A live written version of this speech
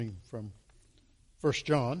From 1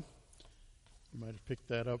 John. You might have picked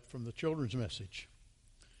that up from the children's message.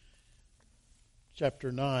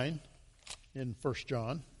 Chapter 9 in 1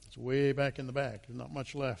 John. It's way back in the back. There's not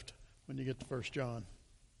much left when you get to 1 John.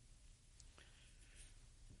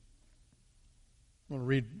 I'm going to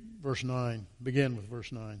read verse 9. Begin with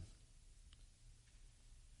verse 9.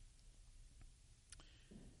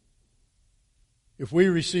 If we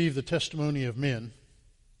receive the testimony of men,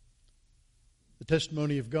 the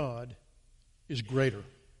testimony of God is greater.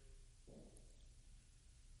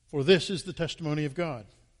 For this is the testimony of God,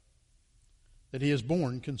 that He has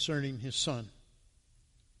borne concerning His Son.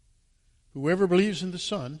 Whoever believes in the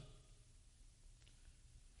Son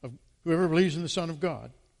of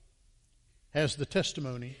God has the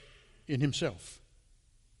testimony in himself.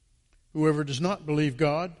 Whoever does not believe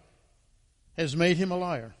God has made him a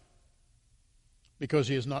liar, because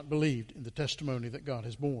he has not believed in the testimony that God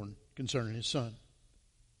has borne concerning His Son.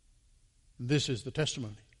 And this is the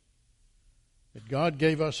testimony, that God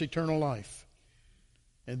gave us eternal life,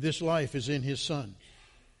 and this life is in His Son.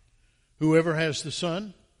 Whoever has the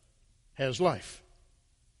Son has life.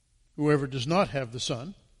 Whoever does not have the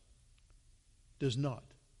Son does not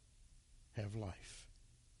have life.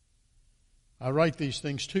 I write these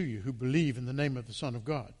things to you who believe in the name of the Son of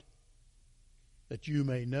God, that you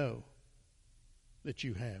may know that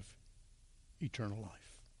you have eternal life.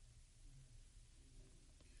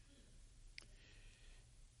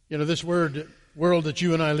 You know, this world that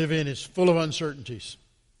you and I live in is full of uncertainties.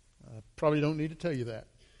 I probably don't need to tell you that.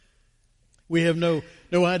 We have no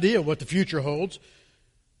idea what the future holds.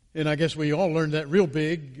 And I guess we all learned that real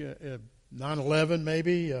big. 9/11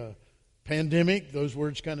 maybe, pandemic, those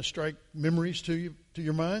words kind of strike memories to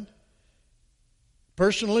your mind.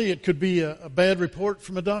 Personally, it could be a bad report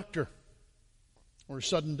from a doctor, or a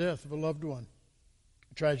sudden death of a loved one,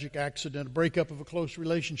 a tragic accident, a breakup of a close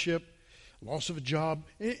relationship, loss of a job,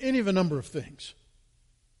 any of a number of things.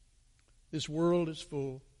 This world is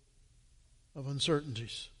full of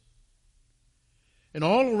uncertainties. And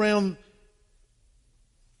all around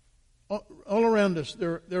us,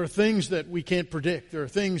 there are things that we can't predict. There are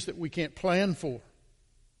things that we can't plan for.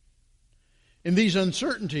 And these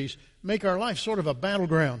uncertainties make our life sort of a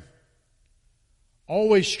battleground.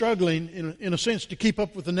 Always struggling, in a sense, to keep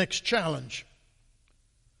up with the next challenge.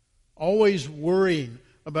 Always worrying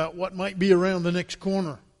about what might be around the next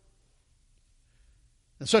corner.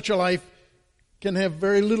 And such a life can have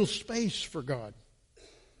very little space for God,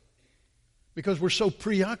 because we're so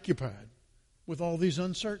preoccupied with all these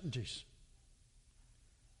uncertainties.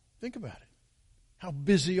 Think about it. How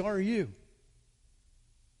busy are you?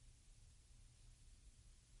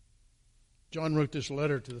 John wrote this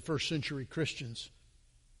letter to the first century Christians,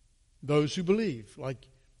 those who believe, like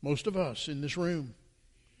most of us in this room.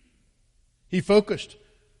 He focused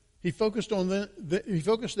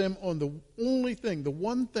them on the only thing, the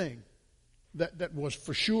one thing that was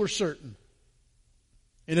for sure certain.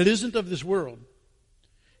 And it isn't of this world.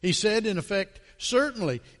 He said, in effect,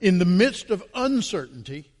 certainly in the midst of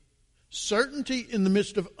uncertainty, in the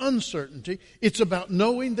midst of uncertainty, it's about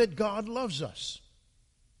knowing that God loves us.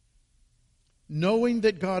 Knowing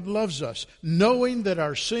that God loves us, knowing that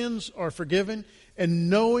our sins are forgiven, and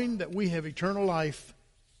knowing that we have eternal life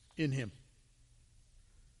in Him.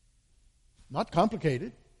 Not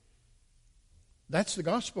complicated. That's the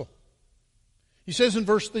gospel. He says in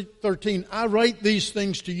verse 13, I write these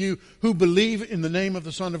things to you who believe in the name of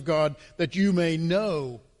the Son of God, that you may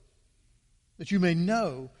know that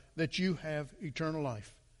you have eternal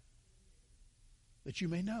life. That you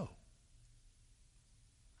may know.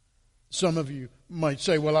 Some of you might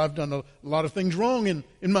say, well, I've done a lot of things wrong in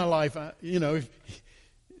my life. I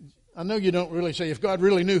know you don't really say if God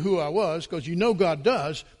really knew who I was, because you know God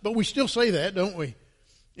does, but we still say that, don't we?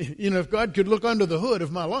 If God could look under the hood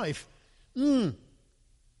of my life, I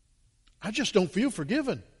just don't feel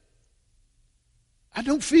forgiven. I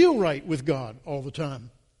don't feel right with God all the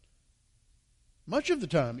time. Much of the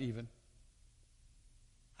time, even.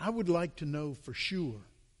 I would like to know for sure,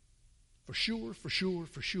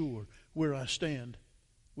 where I stand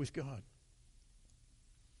with God.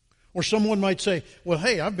 Or someone might say, well,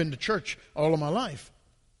 hey, I've been to church all of my life.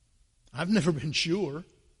 I've never been sure.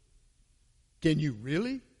 Can you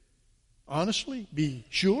really, honestly, be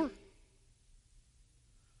sure?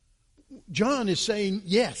 John is saying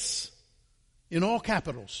yes, in all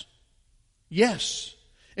capitals. Yes.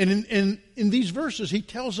 And in these verses, he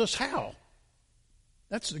tells us how.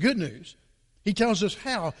 That's the good news. He tells us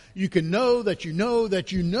how you can know that you know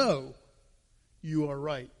that you know you are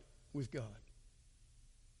right with God.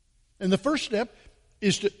 And the first step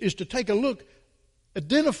is to take a look,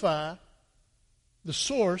 identify the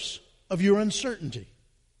source of your uncertainty?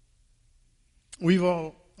 We've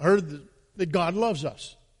all heard that God loves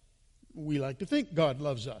us. We like to think God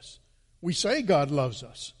loves us. We say God loves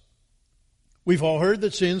us. We've all heard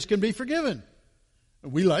that sins can be forgiven.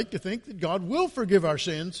 We like to think that God will forgive our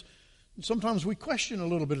sins. And sometimes we question a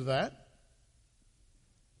little bit of that.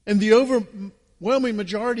 And the overwhelming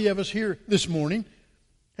majority of us here this morning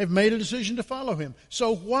have made a decision to follow Him.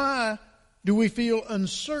 So why do we feel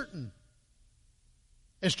uncertain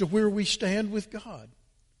as to where we stand with God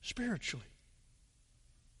spiritually?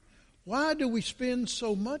 Why do we spend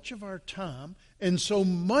so much of our time and so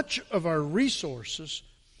much of our resources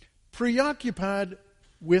preoccupied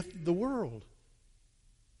with the world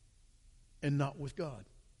and not with God?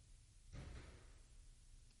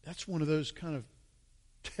 That's one of those kind of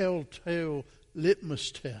telltale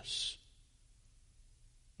litmus tests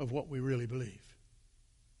of what we really believe.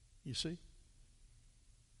 You see?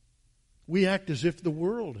 We act as if the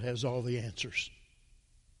world has all the answers.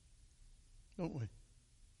 Don't we?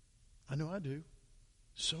 I know I do.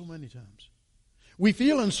 So many times. We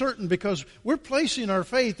feel uncertain because we're placing our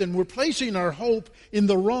faith and we're placing our hope in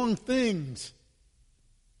the wrong things.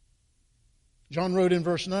 John wrote in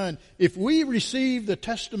verse 9, if we receive the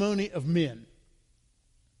testimony of men,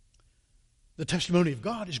 the testimony of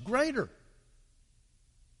God is greater.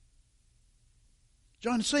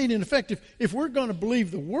 John is saying, in effect, if we're going to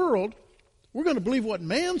believe the world, we're going to believe what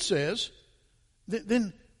man says,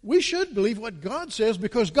 then we should believe what God says,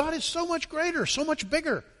 because God is so much greater, so much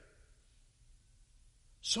bigger,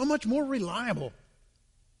 so much more reliable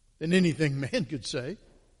than anything man could say.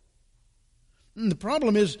 And the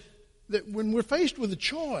problem is that when we're faced with a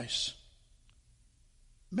choice,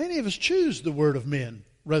 many of us choose the word of men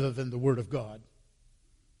rather than the word of God.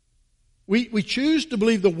 We choose to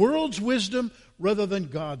believe the world's wisdom rather than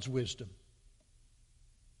God's wisdom.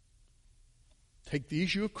 Take the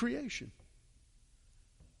issue of creation.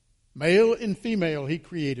 Male and female, He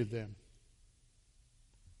created them.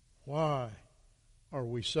 Why are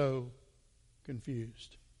we so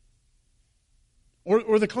confused?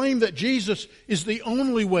 Or the claim that Jesus is the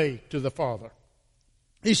only way to the Father.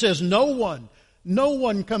 He says, no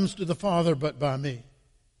one comes to the Father but by me.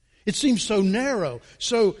 It seems so narrow,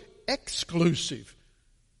 so exclusive,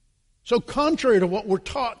 so contrary to what we're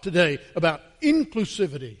taught today about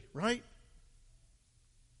inclusivity, right?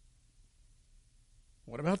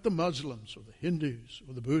 What about the Muslims or the Hindus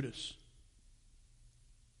or the Buddhists?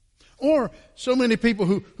 Or so many people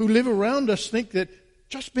who live around us think that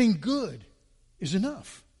just being good is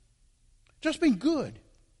enough. Just being good.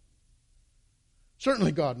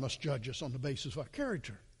 Certainly God must judge us on the basis of our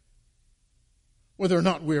character. Whether or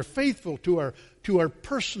not we are faithful to our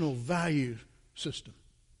personal value system.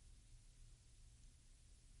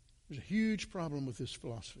 There's a huge problem with this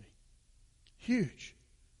philosophy. Huge.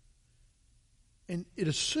 And it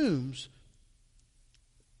assumes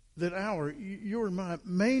that your and my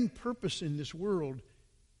main purpose in this world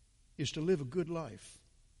is to live a good life.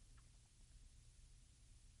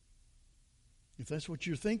 If that's what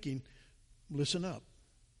you're thinking, listen up.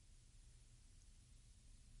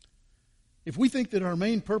 If we think that our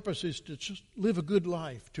main purpose is to just live a good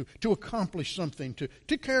life, to accomplish something,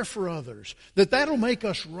 to care for others, that'll make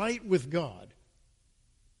us right with God,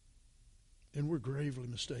 then we're gravely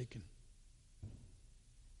mistaken.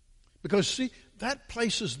 Because, see, that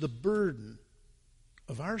places the burden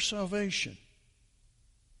of our salvation,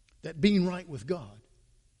 that being right with God,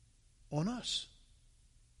 on us.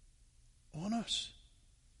 On us.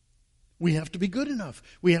 We have to be good enough.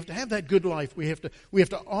 We have to have that good life. We have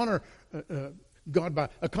to honor God by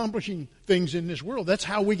accomplishing things in this world. That's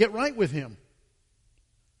how we get right with Him.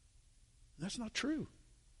 That's not true.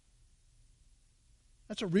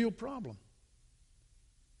 That's a real problem.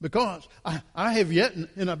 Because I have yet,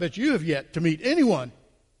 and I bet you have yet, to meet anyone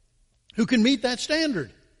who can meet that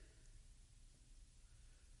standard.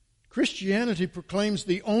 Christianity proclaims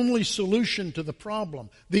the only solution to the problem.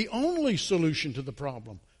 The only solution to the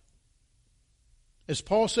problem. As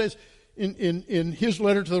Paul says in his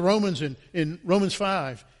letter to the Romans, in Romans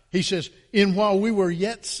 5, he says, "In while we were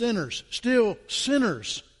yet sinners, still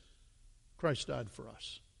sinners, Christ died for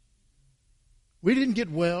us." We didn't get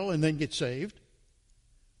well and then get saved.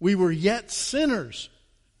 We were yet sinners,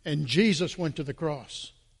 and Jesus went to the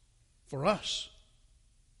cross for us.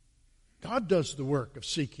 God does the work of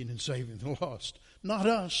seeking and saving the lost, not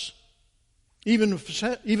us, even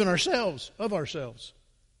ourselves, of ourselves.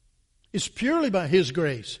 It's purely by His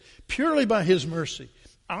grace, purely by His mercy.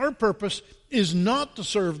 Our purpose is not to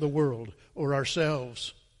serve the world or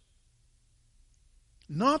ourselves.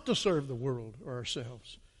 Not to serve the world or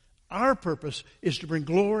ourselves. Our purpose is to bring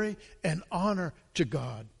glory and honor to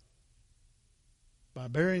God by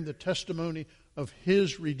bearing the testimony of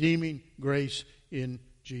His redeeming grace in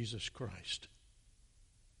Jesus Christ.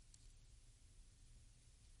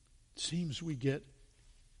 It seems we get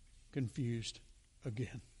confused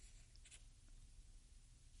again.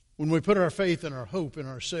 When we put our faith and our hope in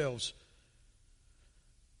ourselves,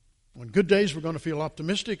 on good days we're going to feel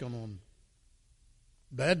optimistic, and on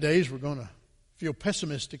bad days we're going to feel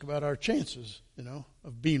pessimistic about our chances,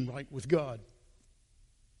 of being right with God.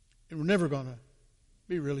 And we're never going to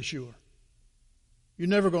be really sure. You're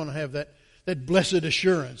never going to have that blessed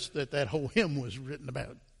assurance that whole hymn was written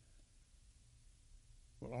about.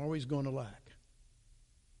 We're always going to lack.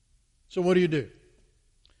 So what do you do?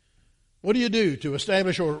 What do you do to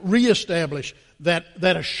establish or reestablish that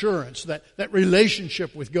assurance, that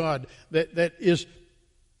relationship with God that is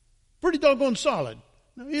pretty doggone solid?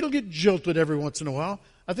 Now, it'll get jilted every once in a while.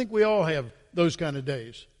 I think we all have those kind of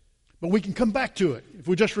days. But we can come back to it if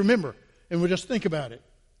we just remember and we just think about it.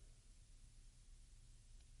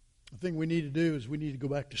 The thing we need to do is we need to go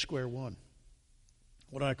back to square one.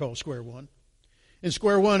 What I call square one. And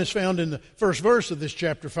square one is found in the first verse of this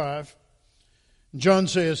chapter 5. John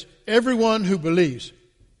says, everyone who believes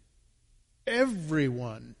that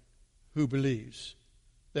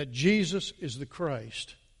Jesus is the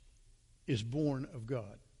Christ is born of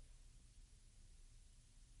God.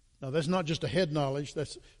 Now that's not just a head knowledge,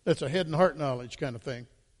 that's a head and heart knowledge kind of thing.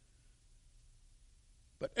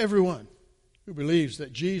 But everyone who believes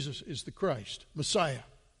that Jesus is the Christ, Messiah,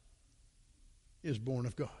 is born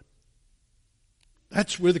of God.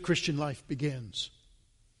 That's where the Christian life begins.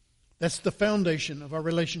 That's the foundation of our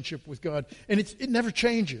relationship with God. And it never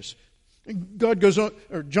changes. John goes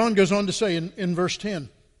on to say in verse 10,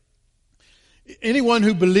 anyone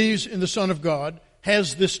who believes in the Son of God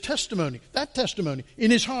has this testimony, that testimony, in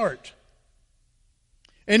his heart.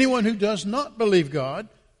 Anyone who does not believe God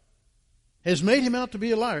has made him out to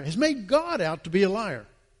be a liar, has made God out to be a liar,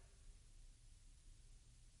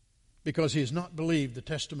 because he has not believed the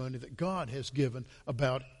testimony that God has given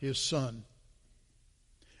about His Son.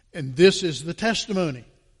 And this is the testimony.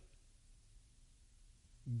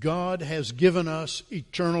 God has given us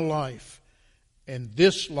eternal life, and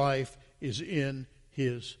this life is in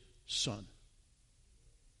His Son.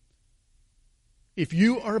 If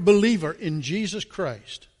you are a believer in Jesus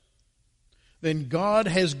Christ, then God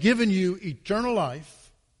has given you eternal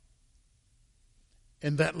life,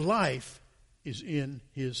 and that life is in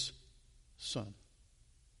His Son.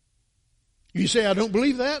 You say, I don't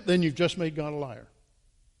believe that, then you've just made God a liar.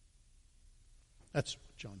 That's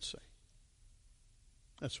what John say.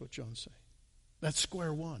 That's what John say. That's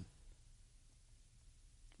square one.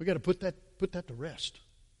 We've got to put that to rest.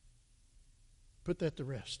 Put that to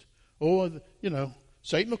rest. Oh,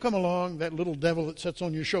 Satan will come along, that little devil that sits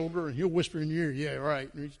on your shoulder, and he'll whisper in your ear, yeah, right.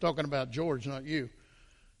 He's talking about George, not you.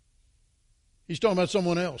 He's talking about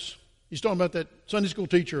someone else. He's talking about that Sunday school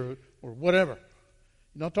teacher or whatever.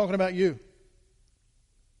 He's not talking about you.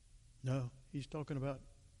 No, he's talking about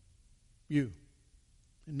you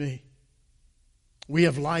and me. We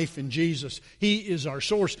have life in Jesus. He is our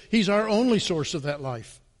source. He's our only source of that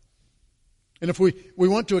life. And if we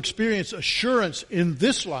want to experience assurance in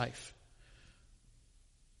this life,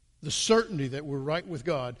 the certainty that we're right with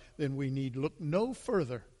God, then we need look no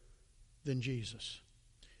further than Jesus.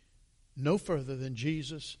 No further than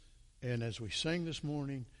Jesus. And as we sang this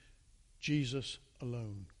morning, Jesus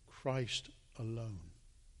alone, Christ alone.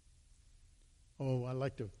 Oh,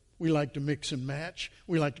 we like to mix and match.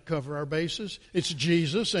 We like to cover our bases. It's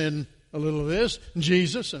Jesus and a little of this,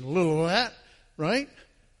 Jesus and a little of that, right?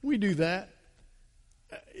 We do that.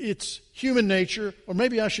 It's human nature, or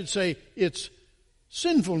maybe I should say it's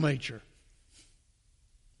sinful nature.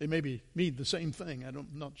 They maybe mean the same thing. I'm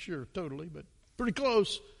not sure totally, but pretty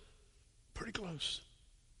close. Pretty close.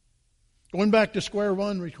 Going back to square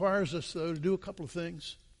one requires us, though, to do a couple of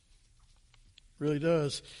things. It really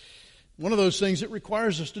does. One of those things it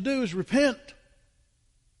requires us to do is repent.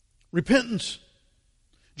 Repentance.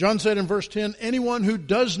 John said in verse 10, anyone who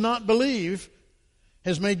does not believe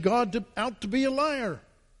has made God out to be a liar.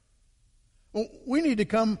 Well, we need to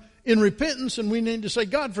come in repentance and we need to say,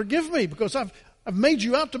 God, forgive me because I've made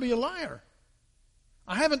you out to be a liar.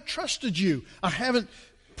 I haven't trusted you. I haven't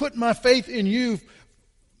put my faith in you,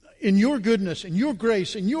 in your goodness, in your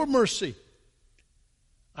grace, in your mercy.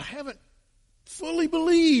 I haven't fully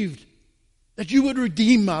believed that you would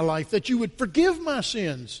redeem my life, that you would forgive my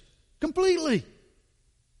sins completely.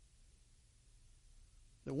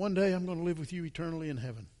 That one day I'm going to live with you eternally in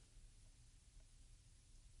heaven.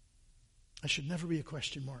 That should never be a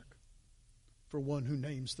question mark. for one who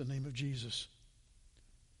names the name of Jesus.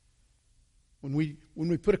 When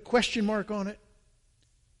we put a question mark on it,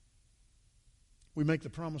 we make the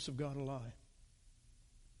promise of God a lie.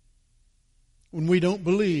 When we don't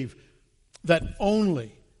believe that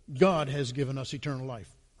only God has given us eternal life,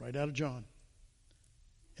 right out of John,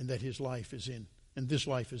 and that His life is in, and this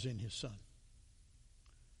life is in His Son.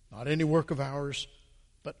 Not any work of ours,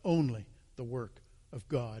 but only the work of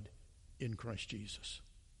God in Christ Jesus.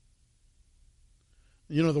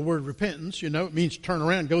 You know the word repentance, it means turn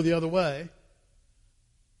around, go the other way.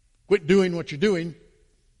 Quit doing what you're doing.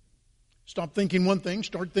 Stop thinking one thing,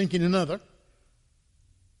 start thinking another.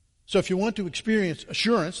 So if you want to experience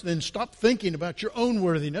assurance, then stop thinking about your own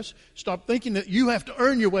worthiness. Stop thinking that you have to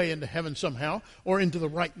earn your way into heaven somehow, or into the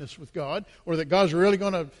rightness with God, or that God's really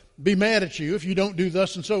going to be mad at you if you don't do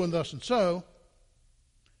thus and so and thus and so.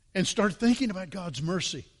 And start thinking about God's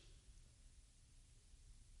mercy.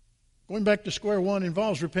 Going back to square one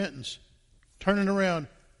involves repentance. Turning around,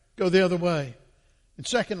 go the other way. And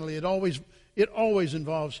secondly, it always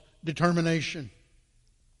involves determination.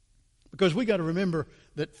 Because we got to remember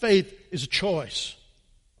that faith is a choice.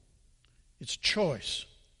 It's a choice.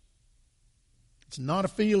 It's not a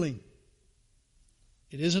feeling.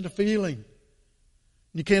 It isn't a feeling.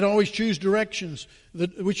 You can't always choose directions,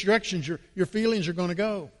 which directions your feelings are going to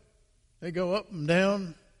go. They go up and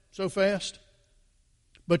down so fast.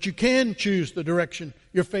 But you can choose the direction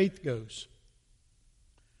your faith goes.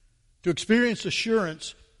 To experience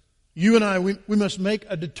assurance, you and I, we must make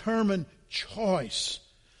a determined choice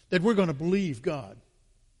that we're going to believe God.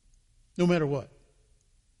 No matter what.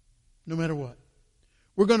 No matter what.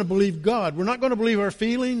 We're going to believe God. We're not going to believe our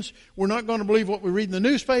feelings. We're not going to believe what we read in the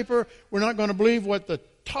newspaper. We're not going to believe what the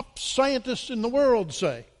top scientists in the world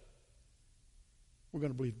say. We're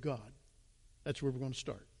going to believe God. That's where we're going to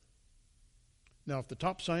start. Now, if the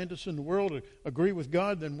top scientists in the world agree with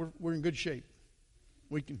God, then we're in good shape.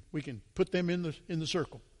 We can put them in the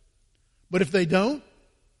circle. But if they don't,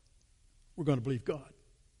 we're going to believe God.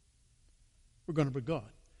 We're going to believe God.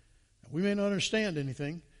 Now, we may not understand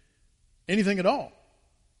anything at all.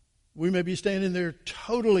 We may be standing there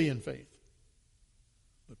totally in faith.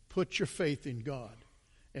 But put your faith in God.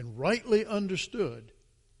 And rightly understood,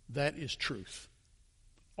 that is truth.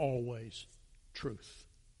 Always truth.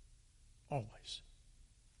 Always.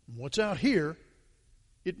 And what's out here,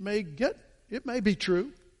 it may be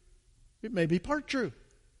true. It may be part true.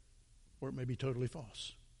 Or it may be totally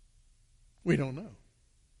false. We don't know.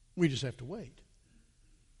 We just have to wait.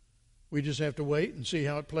 We just have to wait and see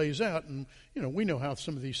how it plays out. And, we know how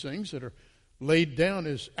some of these things that are laid down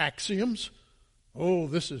as axioms,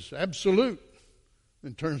 this is absolute.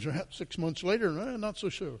 And turns out 6 months later, not so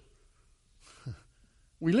sure.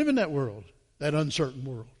 We live in that world, that uncertain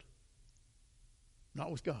world.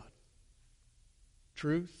 Not with God.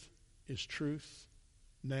 Truth is truth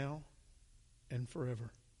now and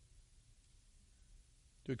forever.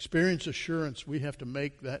 To experience assurance, we have to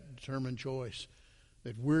make that determined choice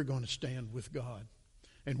that we're going to stand with God.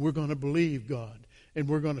 And we're going to believe God. And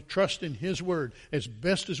we're going to trust in His Word as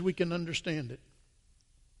best as we can understand it.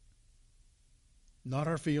 Not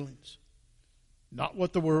our feelings. Not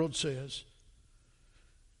what the world says.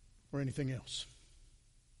 Or anything else.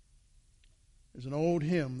 There's an old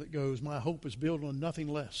hymn that goes, "My hope is built on nothing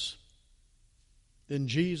less than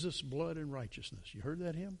Jesus' blood and righteousness." You heard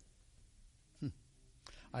that hymn?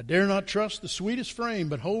 I dare not trust the sweetest frame,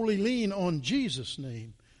 but wholly lean on Jesus'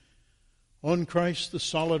 name. On Christ the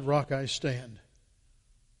solid rock I stand.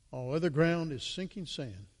 All other ground is sinking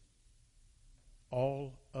sand.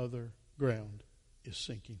 All other ground is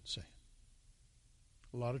sinking sand.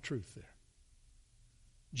 A lot of truth there.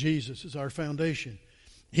 Jesus is our foundation.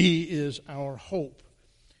 He is our hope.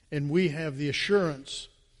 And we have the assurance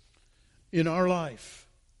in our life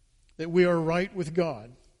that we are right with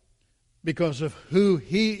God because of who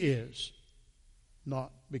He is,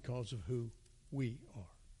 not because of who we are.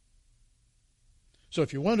 So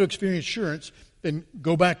if you want to experience assurance, then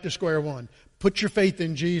go back to square one. Put your faith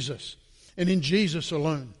in Jesus and in Jesus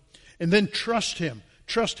alone. And then trust Him.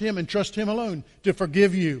 Trust Him and trust Him alone to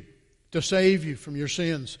forgive you, to save you from your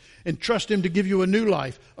sins. And trust Him to give you a new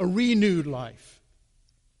life, a renewed life.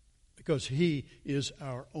 Because He is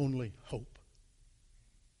our only hope.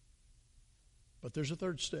 But there's a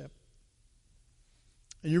third step.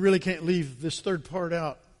 And you really can't leave this third part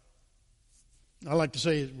out. I like to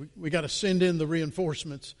say we got to send in the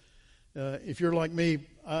reinforcements. If you're like me,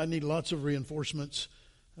 I need lots of reinforcements.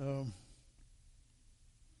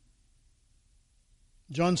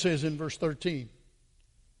 John says in verse 13,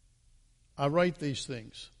 I write these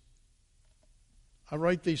things. I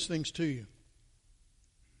write these things to you,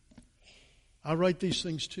 I write these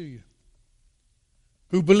things to you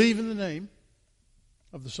who believe in the name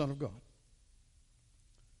of the Son of God,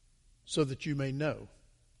 so that you may know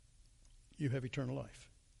you have eternal life.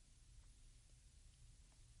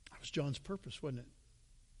 That was John's purpose, wasn't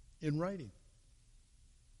it? In writing.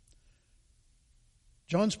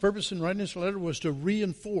 John's purpose in writing this letter was to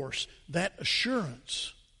reinforce that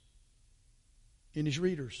assurance in his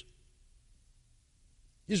readers.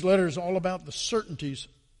 His letter is all about the certainties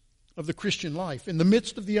of the Christian life in the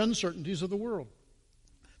midst of the uncertainties of the world.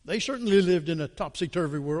 They certainly lived in a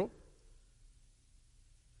topsy-turvy world.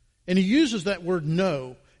 And he uses that word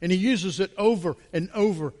know, and he uses it over and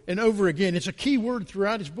over and over again. It's a key word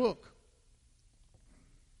throughout his book.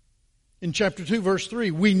 In chapter 2, verse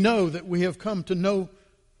 3, we know that we have come to know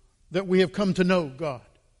God.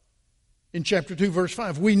 In chapter 2, verse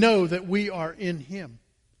 5, we know that we are in Him.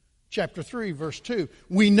 Chapter 3, verse 2,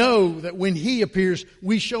 we know that when He appears,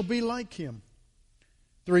 we shall be like Him.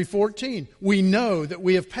 3:14, we know that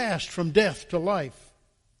we have passed from death to life.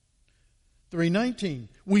 3:19,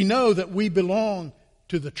 we know that we belong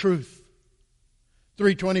to the truth.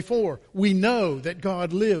 3:24, we know that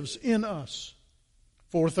God lives in us.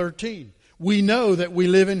 4:13, we know that we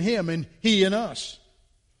live in Him and He in us.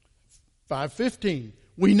 5:15,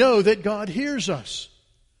 we know that God hears us.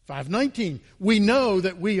 5:19, we know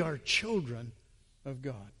that we are children of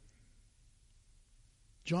God.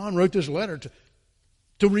 John wrote this letter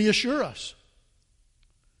to reassure us.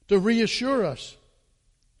 To reassure us.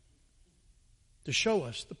 To show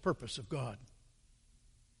us the purpose of God.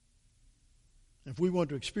 If we want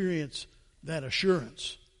to experience that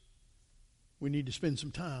assurance, we need to spend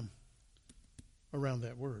some time around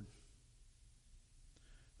that word.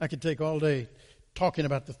 I could take all day talking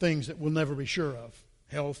about the things that we'll never be sure of.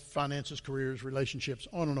 Health, finances, careers, relationships,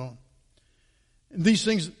 on and on. And these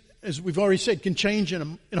things, as we've already said, can change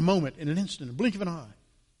in a moment, in an instant, a blink of an eye.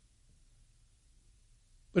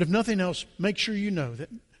 But if nothing else, make sure you know that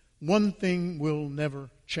one thing will never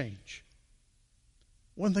change.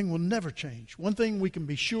 One thing will never change. One thing we can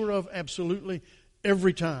be sure of absolutely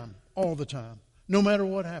every time, all the time, no matter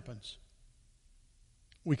what happens.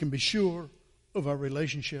 We can be sure of our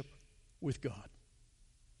relationship with God.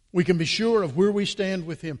 We can be sure of where we stand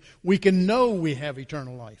with Him. We can know we have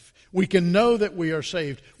eternal life. We can know that we are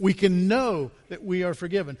saved. We can know that we are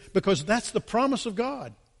forgiven, because that's the promise of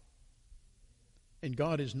God. And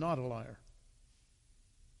God is not a liar.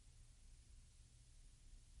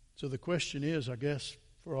 So the question is, I guess,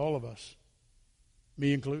 for all of us,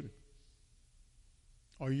 me included,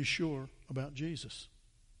 are you sure about Jesus?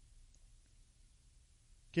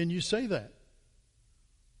 Can you say that?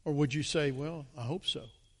 Or would you say, well, I hope so?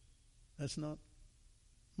 That's not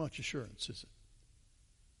much assurance, is it?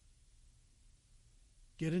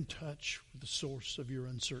 Get in touch with the source of your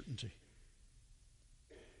uncertainty.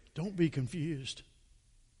 Don't be confused.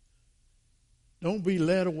 Don't be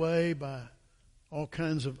led away by all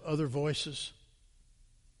kinds of other voices.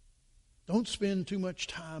 Don't spend too much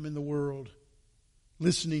time in the world,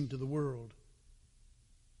 listening to the world,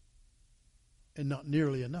 and not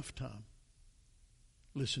nearly enough time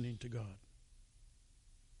listening to God.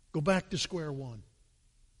 Go back to square one.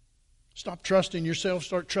 Stop trusting yourself,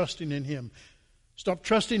 start trusting in Him. Stop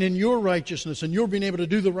trusting in your righteousness and your being able to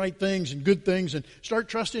do the right things and good things, and start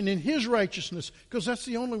trusting in His righteousness, because that's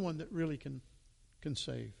the only one that really can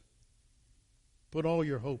save. Put all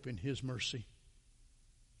your hope in His mercy.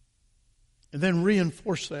 And then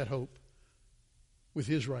reinforce that hope with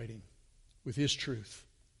His writing, with His truth.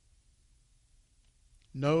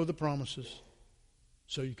 Know the promises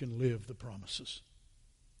so you can live the promises.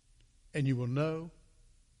 And you will know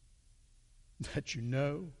that you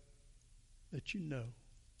know that you know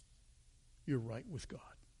you're right with God.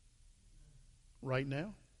 Right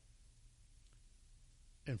now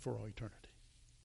and for all eternity.